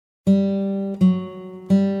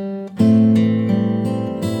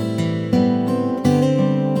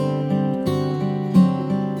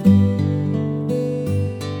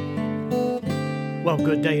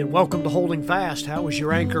Good day and welcome to Holding Fast. How is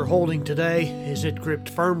your anchor holding today? Is it gripped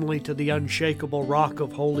firmly to the unshakable rock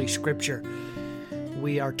of Holy Scripture?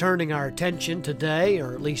 We are turning our attention today,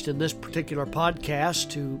 or at least in this particular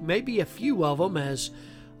podcast, to maybe a few of them as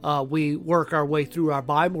we work our way through our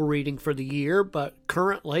Bible reading for the year. But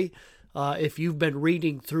currently, if you've been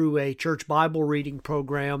reading through a church Bible reading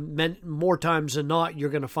program, more times than not,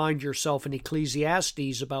 you're going to find yourself in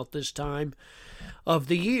Ecclesiastes about this time of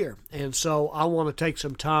the year. And so I want to take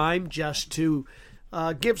some time just to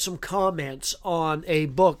give some comments on a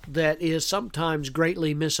book that is sometimes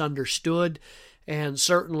greatly misunderstood, and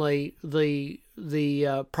certainly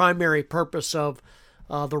the primary purpose of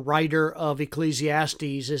the writer of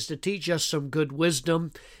Ecclesiastes is to teach us some good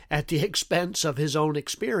wisdom at the expense of his own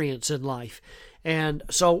experience in life. And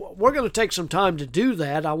so we're going to take some time to do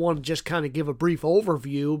that. I want to just kind of give a brief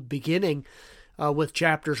overview, beginning with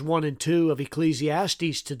chapters 1 and 2 of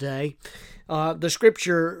Ecclesiastes today. The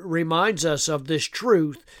scripture reminds us of this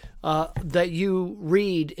truth that you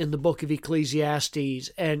read in the book of Ecclesiastes,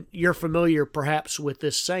 and you're familiar perhaps with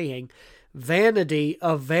this saying, vanity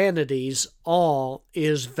of vanities, all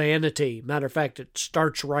is vanity. Matter of fact, it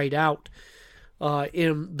starts right out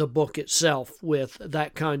in the book itself with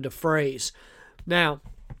that kind of phrase. Now,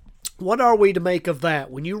 what are we to make of that?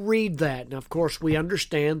 When you read that, and of course we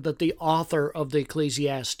understand that the author of the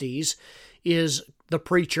Ecclesiastes is the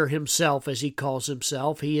preacher himself, as he calls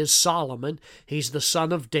himself. He is Solomon. He's the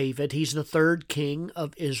son of David. He's the third king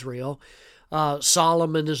of Israel.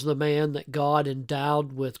 Solomon is the man that God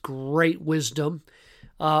endowed with great wisdom.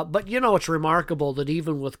 But it's remarkable that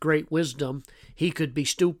even with great wisdom, he could be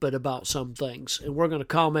stupid about some things. And we're going to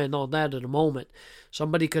comment on that in a moment.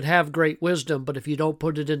 Somebody could have great wisdom, but if you don't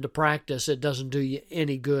put it into practice, it doesn't do you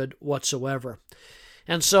any good whatsoever.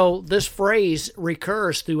 And so this phrase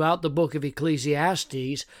recurs throughout the book of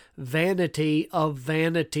Ecclesiastes, vanity of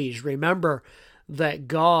vanities. Remember that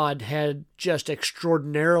God had just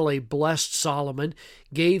extraordinarily blessed Solomon,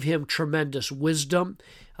 gave him tremendous wisdom,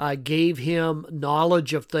 gave him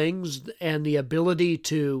knowledge of things and the ability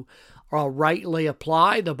to rightly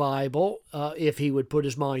apply the Bible, if he would put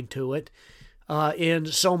his mind to it, in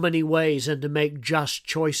so many ways, and to make just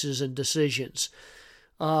choices and decisions.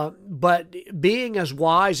 But being as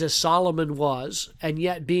wise as Solomon was, and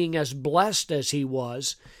yet being as blessed as he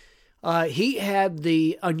was, he had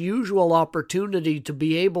the unusual opportunity to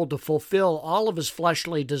be able to fulfill all of his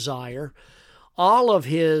fleshly desire, all of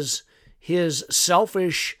his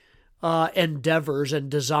selfish endeavors and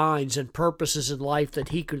designs and purposes in life that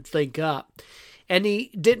he could think up. And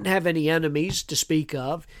he didn't have any enemies to speak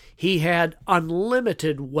of. He had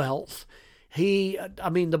unlimited wealth.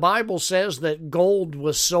 The Bible says that gold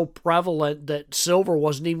was so prevalent that silver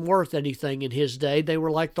wasn't even worth anything in his day. They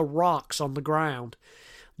were like the rocks on the ground.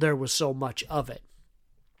 There was so much of it.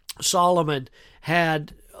 Solomon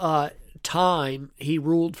had time, he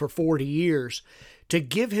ruled for 40 years, to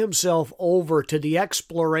give himself over to the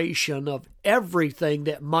exploration of everything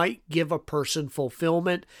that might give a person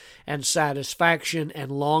fulfillment and satisfaction and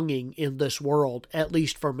longing in this world, at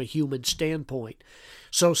least from a human standpoint.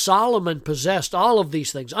 So Solomon possessed all of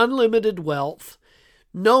these things, unlimited wealth,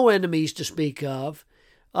 no enemies to speak of.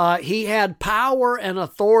 He had power and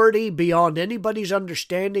authority beyond anybody's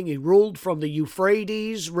understanding. He ruled from the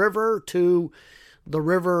Euphrates River to the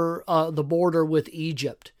river, the border with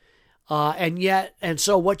Egypt. And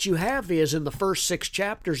so what you have is, in the first 6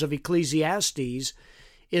 chapters of Ecclesiastes,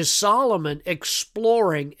 is Solomon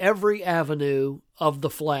exploring every avenue of the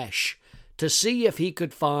flesh to see if he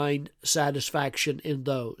could find satisfaction in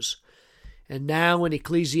those. And now in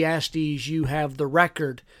Ecclesiastes, you have the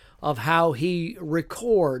record of how he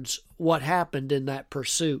records what happened in that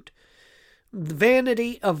pursuit.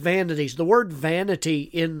 Vanity of vanities. The word vanity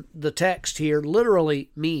in the text here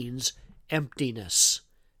literally means emptiness.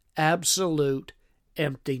 Absolute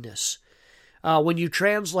emptiness. When you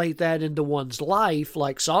translate that into one's life,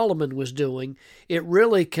 like Solomon was doing, it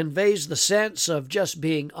really conveys the sense of just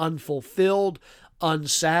being unfulfilled,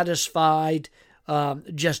 unsatisfied,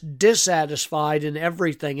 just dissatisfied in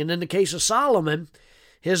everything. And in the case of Solomon,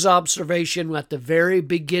 his observation at the very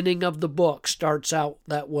beginning of the book starts out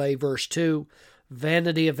that way, verse 2,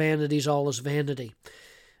 vanity of vanities, all is vanity.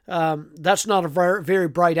 That's not a very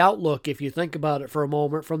bright outlook if you think about it for a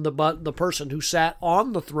moment, from the person who sat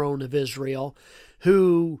on the throne of Israel,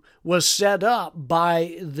 who was set up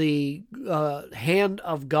by the hand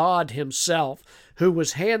of God himself, who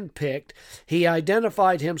was handpicked. He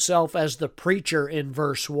identified himself as the preacher in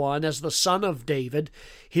verse 1, as the son of David.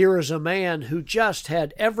 Here is a man who just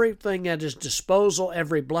had everything at his disposal,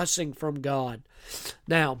 every blessing from God.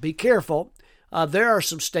 Now, be careful. There are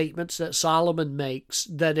some statements that Solomon makes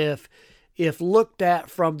that if looked at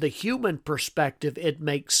from the human perspective, it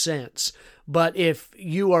makes sense. But if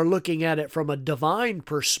you are looking at it from a divine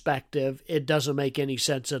perspective, it doesn't make any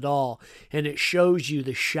sense at all. And it shows you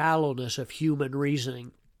the shallowness of human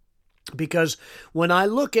reasoning. Because when I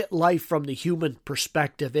look at life from the human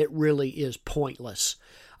perspective, it really is pointless.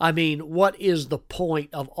 I mean, what is the point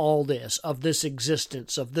of all this, of this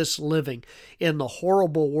existence, of this living in the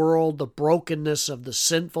horrible world, the brokenness of the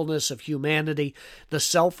sinfulness of humanity, the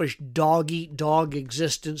selfish dog-eat-dog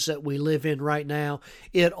existence that we live in right now?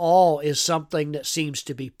 It all is something that seems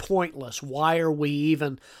to be pointless. Why are we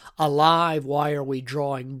even alive? Why are we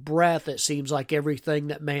drawing breath? It seems like everything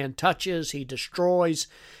that man touches, he destroys.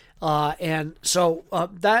 And so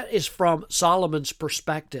that is from Solomon's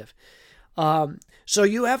perspective. So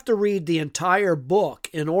you have to read the entire book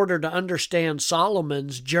in order to understand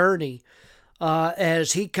Solomon's journey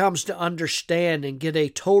as he comes to understand and get a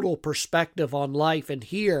total perspective on life and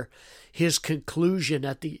hear his conclusion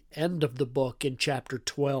at the end of the book in chapter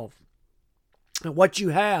 12. And what you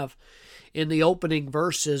have in the opening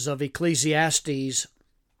verses of Ecclesiastes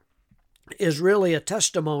is really a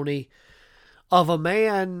testimony of a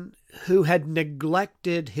man who had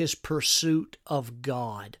neglected his pursuit of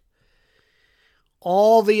God.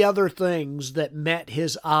 All the other things that met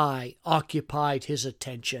his eye occupied his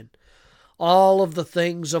attention. All of the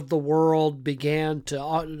things of the world began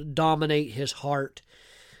to dominate his heart.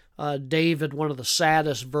 Solomon, in one of the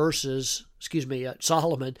saddest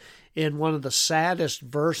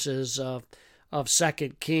verses of 2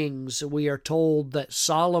 Kings, we are told that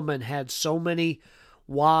Solomon had so many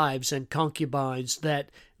wives and concubines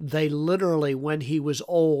that they literally, when he was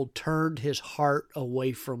old, turned his heart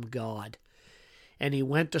away from God. And he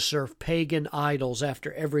went to serve pagan idols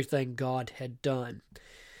after everything God had done,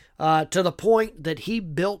 to the point that he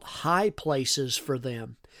built high places for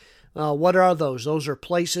them. What are those? Those are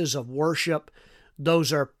places of worship.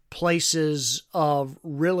 Those are places of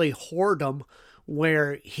really whoredom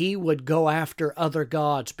where he would go after other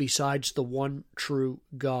gods besides the one true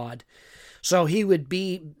God. So he would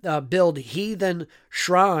build heathen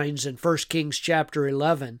shrines in 1 Kings chapter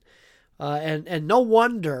 11. And no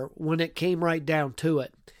wonder when it came right down to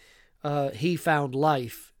it, he found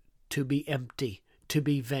life to be empty, to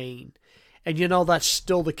be vain. And that's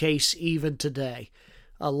still the case even today.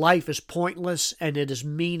 Life is pointless and it is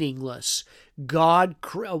meaningless. God,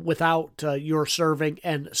 without your serving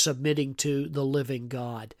and submitting to the living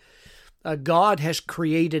God. God has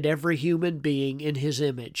created every human being in his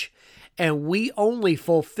image. And we only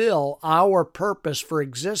fulfill our purpose for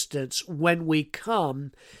existence when we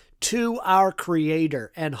come to our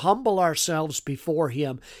Creator and humble ourselves before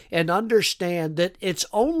Him and understand that it's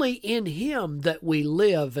only in Him that we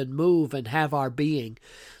live and move and have our being,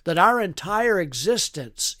 that our entire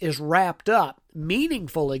existence is wrapped up,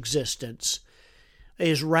 meaningful existence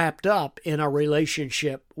is wrapped up in a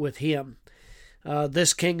relationship with Him.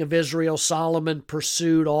 This king of Israel, Solomon,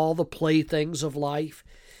 pursued all the playthings of life.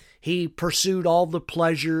 He pursued all the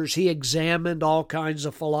pleasures. He examined all kinds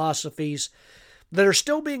of philosophies that are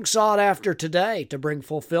still being sought after today to bring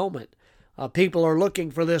fulfillment. People are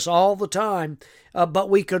looking for this all the time, but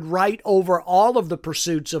we could write over all of the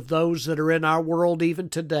pursuits of those that are in our world even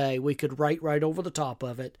today. We could write right over the top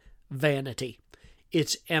of it, vanity.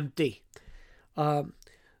 It's empty.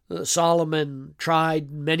 Solomon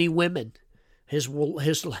tried many women. His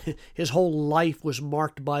whole life was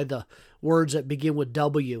marked by the words that begin with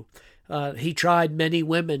W. He tried many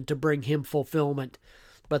women to bring him fulfillment,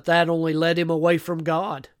 but that only led him away from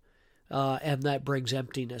God, and that brings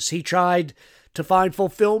emptiness. He tried to find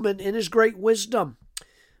fulfillment in his great wisdom.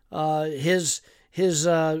 His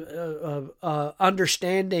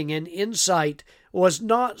understanding and insight was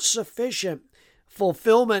not sufficient.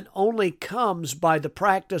 Fulfillment only comes by the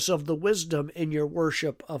practice of the wisdom in your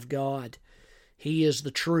worship of God. He is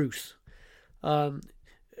the truth.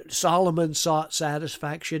 Solomon sought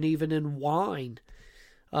satisfaction even in wine.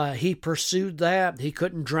 He pursued that. He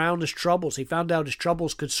couldn't drown his troubles. He found out his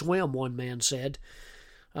troubles could swim, one man said.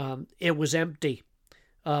 It was empty.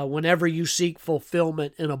 Whenever you seek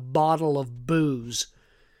fulfillment in a bottle of booze,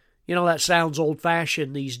 that sounds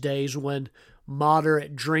old-fashioned these days when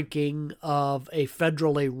moderate drinking of a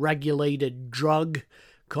federally regulated drug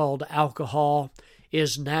called alcohol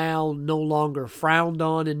is now no longer frowned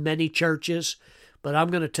on in many churches. But I'm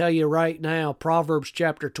going to tell you right now, Proverbs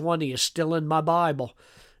chapter 20 is still in my Bible.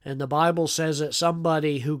 And the Bible says that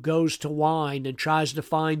somebody who goes to wine and tries to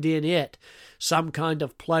find in it some kind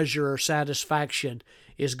of pleasure or satisfaction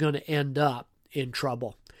is going to end up in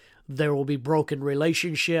trouble. There will be broken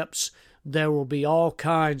relationships. there will be all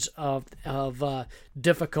kinds of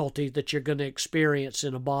difficulty that you're going to experience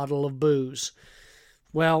in a bottle of booze.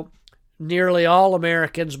 Well, nearly all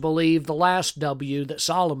Americans believe the last W that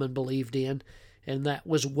Solomon believed in, and that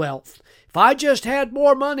was wealth. If I just had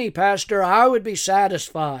more money, Pastor, I would be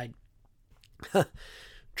satisfied.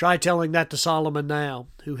 Try telling that to Solomon now,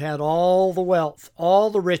 who had all the wealth, all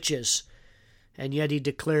the riches, and yet he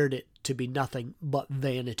declared it to be nothing but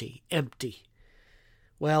vanity, empty.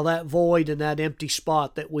 Well, that void and that empty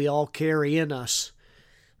spot that we all carry in us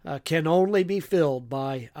can only be filled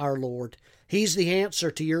by our Lord. He's the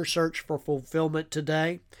answer to your search for fulfillment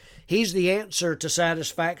today. He's the answer to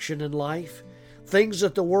satisfaction in life. Things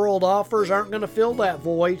that the world offers aren't going to fill that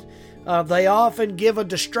void. They often give a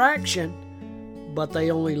distraction, but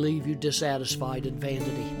they only leave you dissatisfied in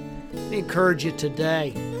vanity. I encourage you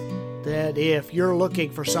today that if you're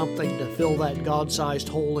looking for something to fill that God-sized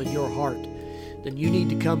hole in your heart, then you need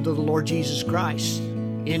to come to the Lord Jesus Christ.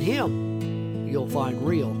 In Him, you'll find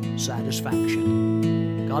real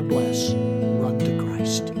satisfaction. God bless. Run to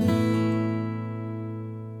Christ.